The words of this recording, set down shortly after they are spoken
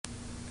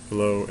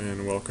Hello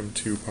and welcome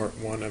to part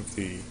 1 of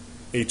the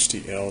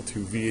HDL to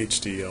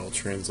VHDL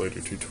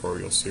translator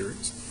tutorial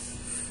series.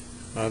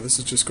 This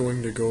is just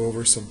going to go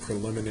over some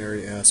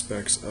preliminary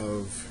aspects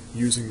of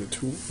using the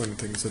tool and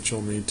things that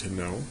you'll need to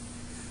know.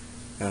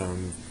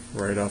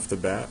 Right off the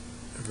bat,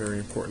 a very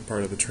important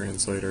part of the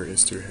translator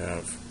is to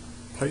have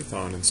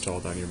Python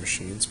installed on your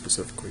machine,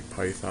 specifically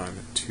Python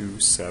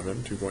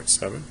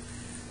 2.7.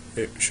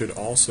 It should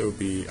also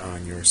be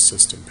on your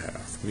system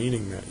path,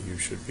 meaning that you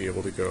should be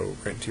able to go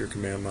right into your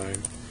command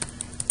line,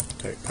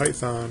 type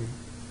Python,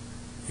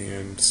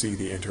 and see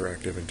the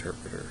interactive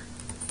interpreter.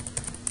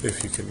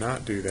 If you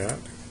cannot do that,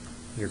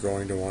 you're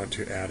going to want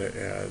to add it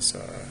as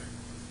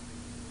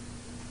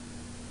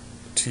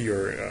to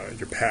your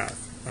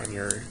path on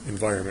your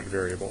environment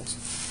variables.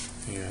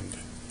 And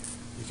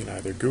you can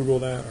either Google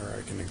that, or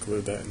I can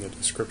include that in the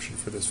description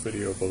for this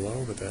video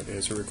below, but that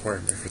is a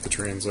requirement for the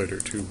translator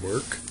to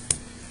work.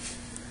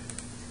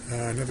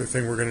 Another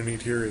thing we're going to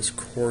need here is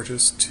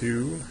Quartus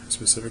 2,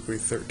 specifically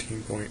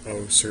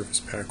 13.0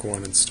 Service Pack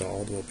 1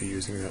 installed. We'll be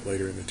using that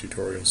later in the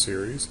tutorial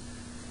series.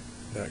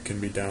 That can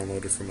be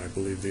downloaded from, I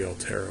believe, the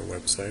Altera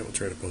website. We'll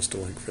try to post a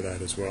link for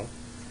that as well.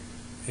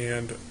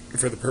 And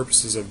for the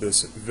purposes of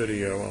this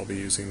video, I'll be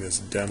using this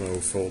demo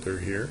folder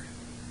here,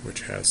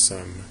 which has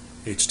some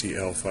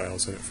HDL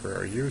files in it for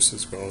our use,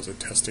 as well as a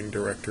testing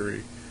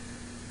directory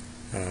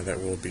that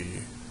we'll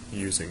be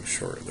using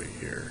shortly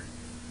here.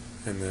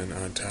 And then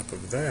on top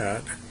of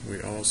that,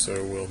 we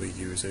also will be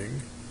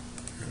using,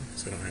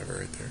 because I don't have it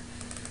right there,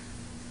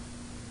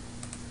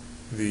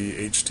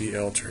 the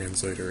HDL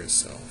translator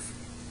itself.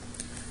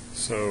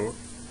 So,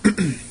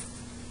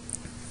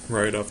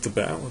 right off the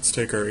bat, let's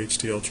take our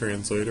HDL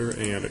translator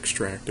and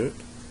extract it.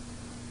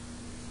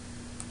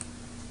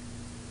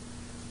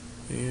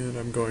 And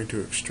I'm going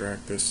to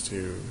extract this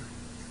to,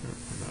 my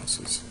mouse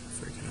is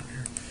freaking out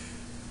here,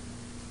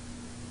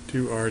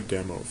 to our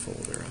demo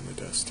folder on the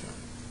desktop.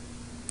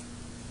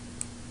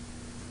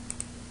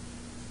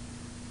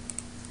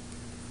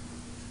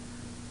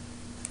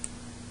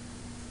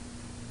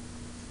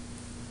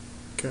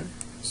 Okay,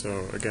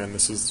 so again,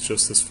 this is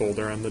just this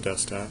folder on the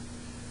desktop.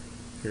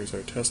 Here's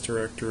our test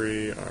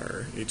directory,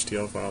 our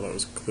HDL file that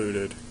was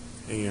included,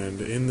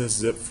 and in this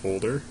zip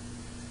folder,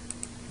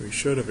 we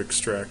should have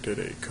extracted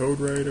a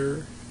code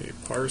writer, a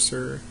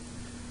parser,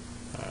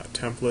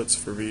 templates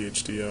for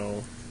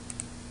VHDL,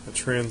 a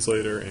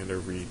translator, and a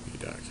README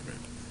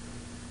document.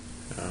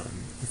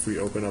 If we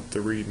open up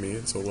the README,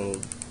 it's a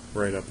little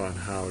write-up on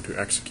how to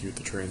execute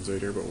the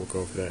translator, but we'll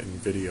go over that in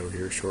video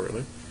here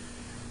shortly.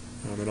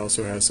 It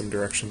also has some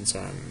directions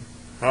on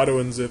how to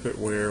unzip it,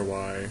 where,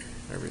 why,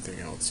 everything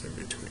else in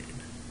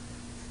between.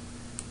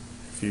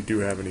 If you do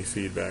have any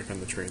feedback on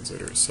the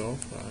translator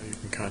itself, you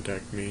can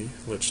contact me,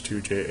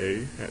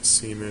 lich2ja, at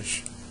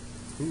cmish.edu.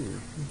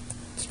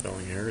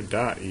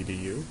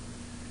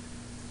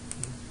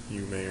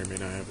 You may or may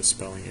not have a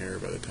spelling error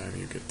by the time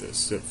you get this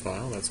zip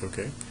file. That's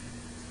okay.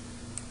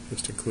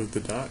 Just include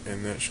the dot,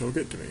 and that shall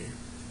get to me.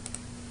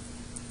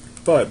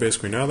 But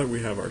basically, now that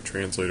we have our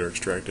translator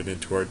extracted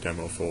into our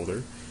demo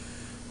folder,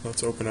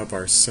 let's open up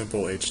our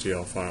simple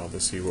HDL file to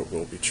see what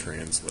we'll be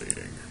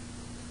translating.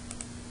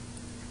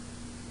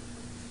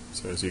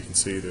 So as you can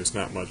see, there's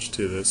not much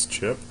to this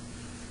chip.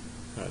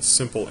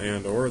 Simple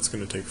and or, it's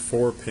going to take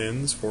 4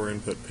 pins, 4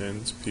 input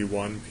pins,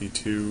 P1,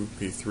 P2,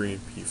 P3,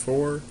 and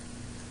P4,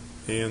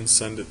 and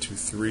send it to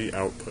 3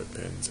 output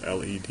pins,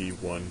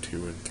 LED 1,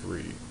 2, and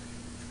 3.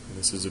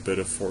 This is a bit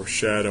of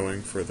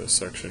foreshadowing for the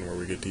section where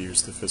we get to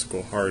use the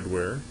physical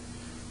hardware,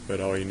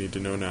 but all you need to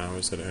know now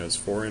is that it has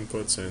 4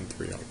 inputs and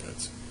 3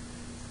 outputs.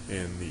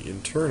 And the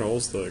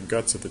internals, the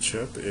guts of the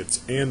chip,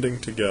 it's ANDing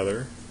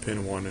together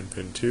pin 1 and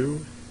pin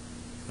 2,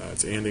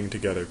 it's ANDing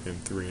together pin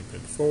 3 and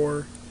pin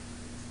 4,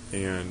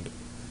 and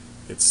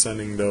it's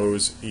sending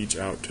those each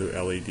out to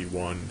LED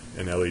 1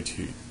 and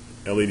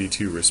LED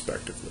 2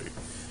 respectively.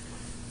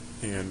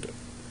 And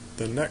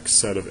the next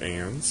set of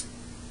ANDs,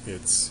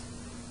 it's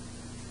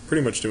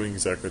pretty much doing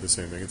exactly the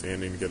same thing. It's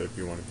ANDing together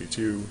P1 and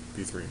P2,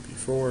 P3 and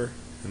P4,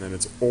 and then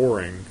it's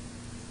ORing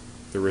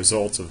the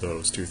results of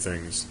those two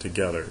things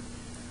together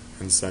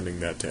and sending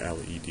that to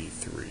LED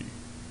 3.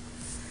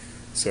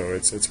 So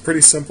it's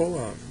pretty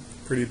simple,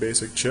 pretty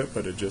basic chip,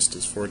 but it just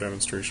is for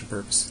demonstration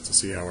purposes to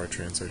see how our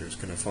translator is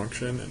going to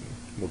function, and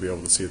we'll be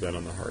able to see that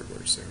on the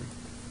hardware soon.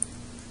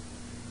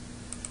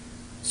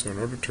 So in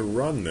order to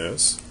run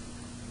this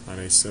on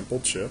a simple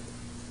chip,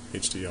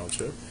 HDL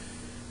chip,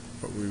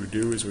 what we would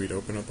do is we'd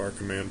open up our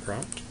command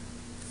prompt,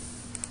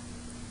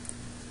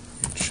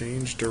 and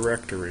change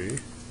directory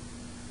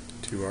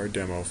to our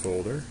demo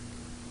folder,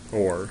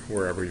 or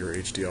wherever your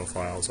HDL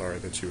files are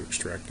that you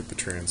extracted the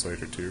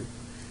translator to.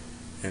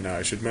 And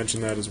I should mention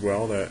that as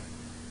well, that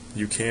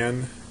you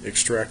can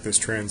extract this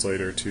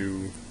translator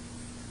to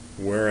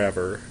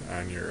wherever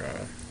on your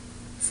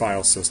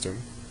file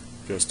system,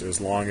 just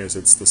as long as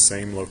it's the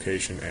same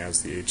location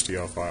as the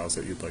HDL files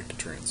that you'd like to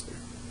translate.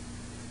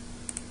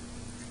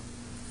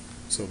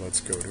 So let's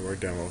go to our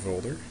demo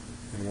folder,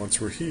 and once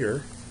we're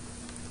here,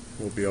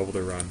 we'll be able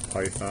to run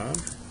Python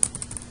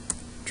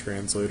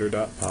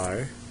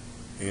translator.py,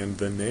 and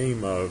the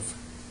name of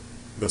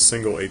the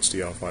single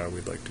HDL file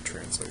we'd like to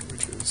translate,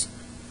 which is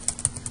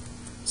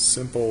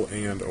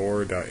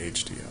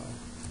simpleandor.hdl.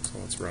 So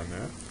let's run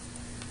that.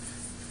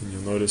 And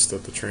you'll notice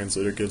that the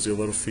translator gives you a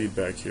little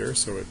feedback here.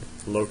 So it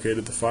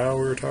located the file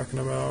we were talking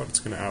about. It's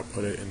going to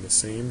output it in the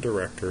same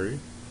directory.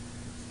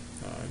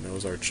 It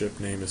knows our chip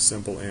name is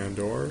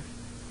simpleandor.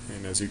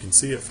 And as you can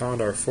see, it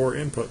found our 4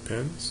 input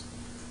pins,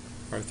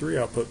 our 3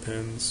 output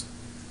pins,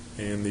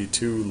 and the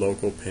 2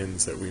 local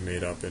pins that we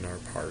made up in our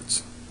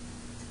parts.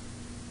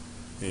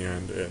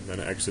 And then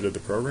it exited the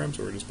program,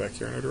 so we're just back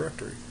here in our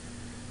directory.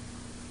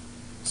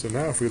 So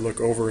now if we look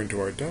over into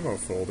our demo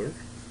folder,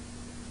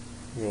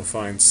 we'll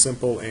find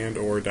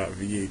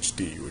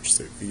simpleandor.vhd, which is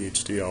a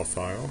VHDL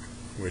file,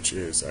 which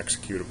is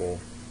executable,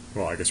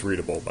 well, I guess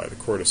readable by the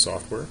Quartus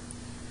software.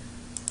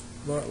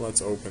 But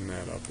let's open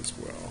that up as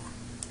well.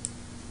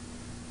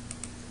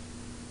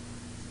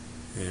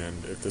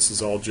 And if this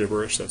is all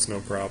gibberish, that's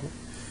no problem.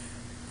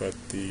 But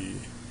the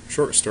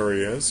short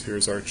story is,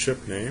 here's our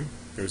chip name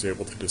it was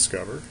able to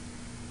discover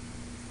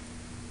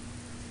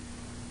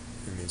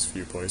in these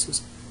few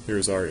places.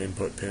 Here's our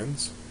input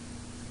pins,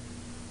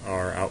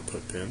 our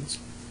output pins,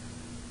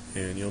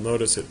 and you'll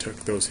notice it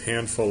took those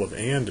handful of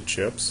AND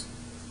chips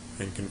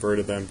and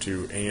converted them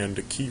to AND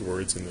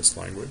keywords in this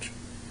language.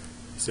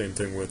 Same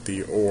thing with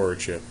the OR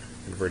chip,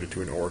 converted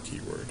to an OR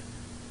keyword.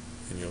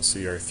 And you'll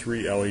see our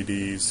 3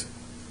 LEDs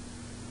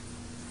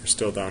are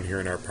still down here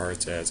in our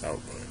parts as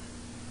output.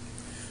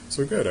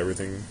 So good,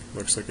 everything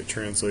looks like it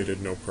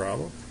translated no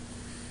problem.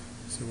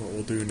 So what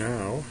we'll do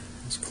now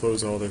is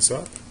close all this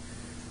up,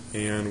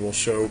 and we'll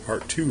show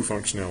part 2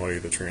 functionality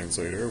of the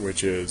translator,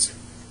 which is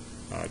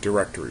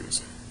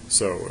directories.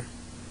 So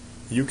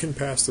you can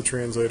pass the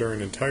translator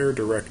an entire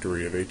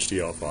directory of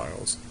HDL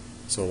files,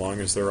 so long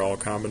as they're all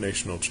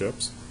combinational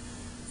chips,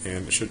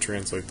 and it should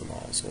translate them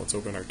all. So let's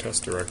open our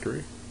test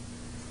directory,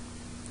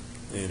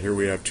 and here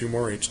we have 2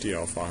 more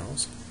HDL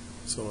files.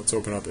 So let's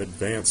open up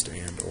advanced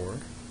and/or.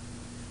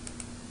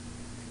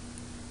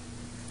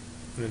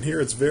 And in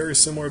here it's very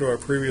similar to our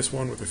previous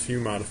one with a few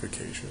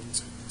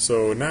modifications.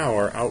 So now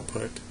our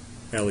output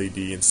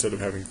LED, instead of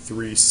having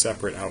 3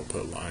 separate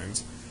output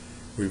lines,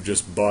 we've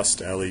just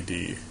bussed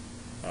LED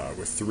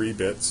with 3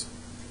 bits,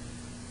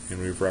 and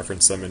we've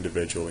referenced them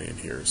individually in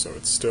here. So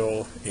it's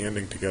still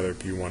ANDing together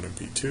P1 and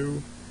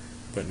P2,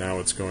 but now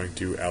it's going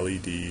to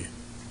LED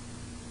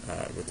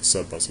with the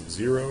subbus of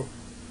 0,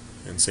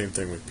 and same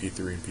thing with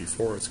P3 and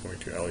P4, it's going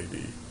to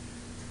LED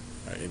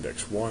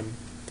index 1,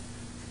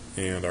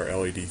 and our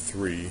LED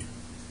 3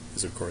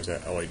 is of course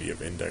at LED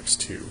of index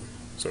 2,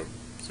 so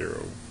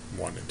 0,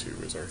 1, and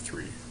 2 is our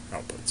 3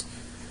 outputs.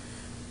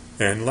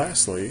 And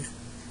lastly,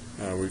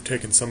 we've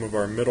taken some of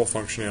our middle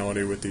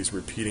functionality with these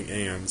repeating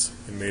ANDs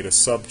and made a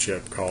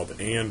subchip called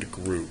AND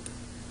group.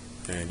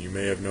 And you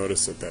may have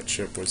noticed that that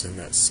chip was in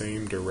that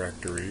same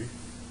directory,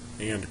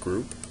 AND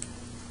group.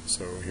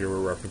 So here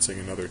we're referencing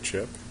another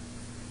chip,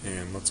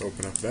 and let's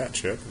open up that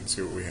chip and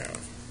see what we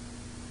have.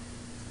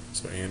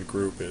 So AND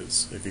group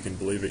is, if you can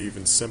believe it,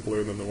 even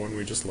simpler than the one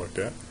we just looked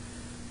at.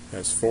 It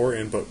has 4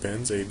 input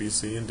pins, A, B,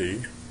 C, and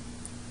D,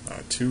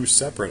 2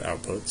 separate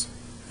outputs,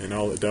 and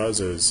all it does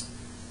is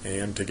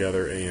AND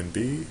together A and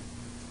B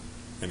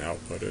and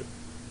output it,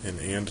 and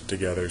AND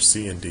together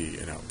C and D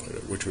and output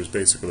it, which was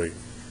basically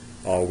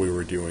all we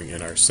were doing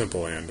in our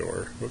simple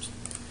AND/OR,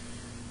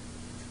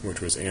 which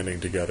was ANDing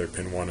together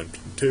pin 1 and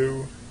pin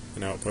 2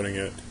 and outputting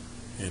it,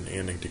 and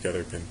ANDing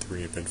together pin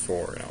 3 and pin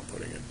 4 and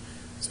outputting it.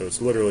 So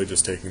it's literally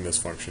just taking this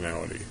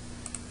functionality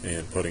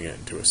and putting it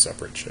into a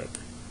separate chip,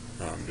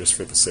 just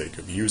for the sake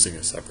of using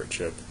a separate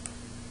chip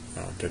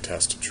to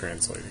test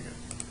translating it.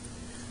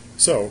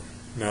 So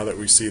now that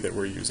we see that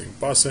we're using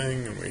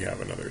busing and we have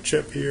another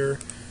chip here,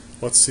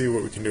 let's see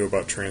what we can do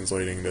about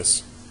translating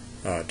this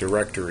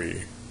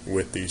directory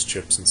with these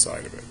chips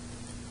inside of it.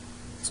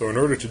 So in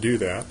order to do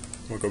that,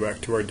 we'll go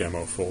back to our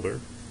demo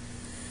folder,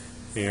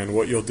 and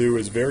what you'll do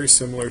is very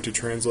similar to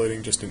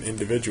translating just an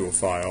individual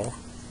file,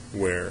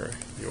 where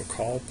you'll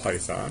call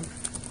Python,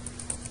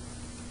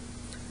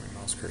 take my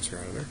mouse cursor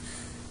out of there,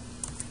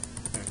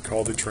 and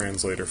call the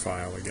translator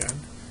file again,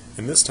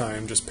 and this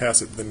time just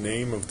pass it the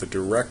name of the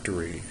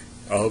directory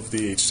of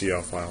the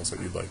HDL files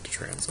that you'd like to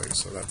translate.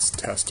 So that's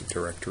test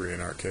directory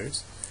in our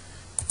case,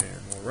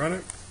 and we'll run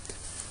it.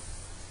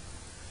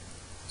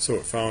 So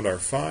it found our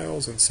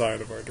files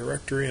inside of our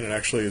directory, and it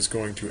actually is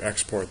going to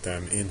export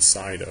them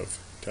inside of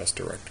test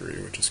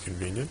directory, which is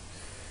convenient.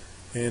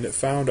 And it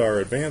found our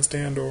advanced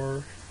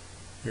and/or.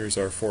 Here's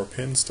our 4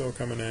 pins still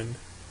coming in.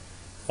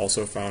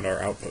 Also found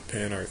our output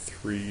pin, our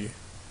 3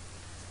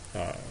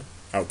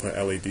 output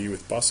LED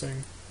with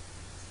busing.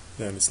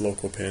 Then its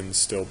local pins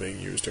still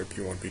being used are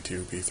P1,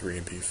 P2, P3,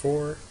 and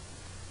P4.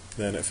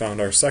 Then it found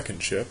our second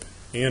chip,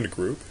 AND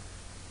group.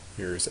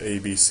 Here's A,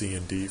 B, C,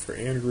 and D for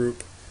AND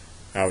group.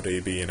 Out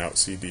AB and out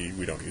CD,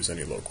 we don't use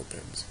any local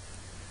pins.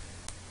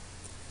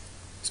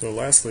 So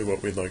lastly,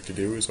 what we'd like to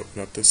do is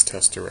open up this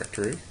test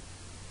directory.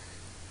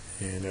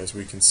 And as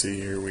we can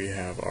see here, we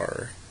have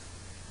our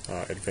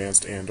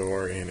advanced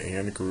and/or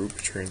and group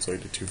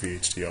translated to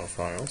VHDL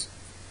files.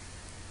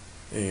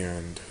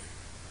 And,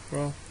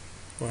 well,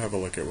 we'll have a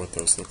look at what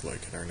those look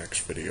like in our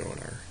next video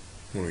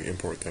when we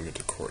import them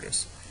into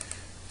Quartus.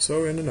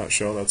 So in a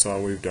nutshell, that's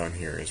all we've done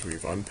here, is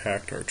we've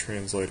unpacked our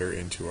translator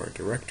into our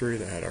directory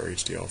that had our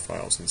HDL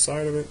files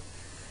inside of it,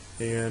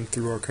 and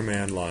through our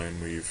command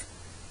line we've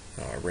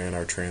ran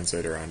our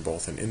translator on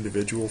both an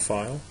individual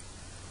file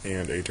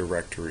and a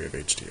directory of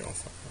HDL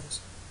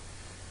files.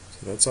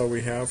 So that's all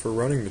we have for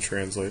running the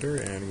translator,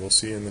 and we'll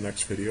see you in the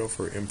next video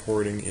for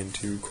importing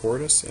into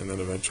Quartus and then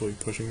eventually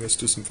pushing this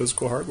to some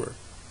physical hardware.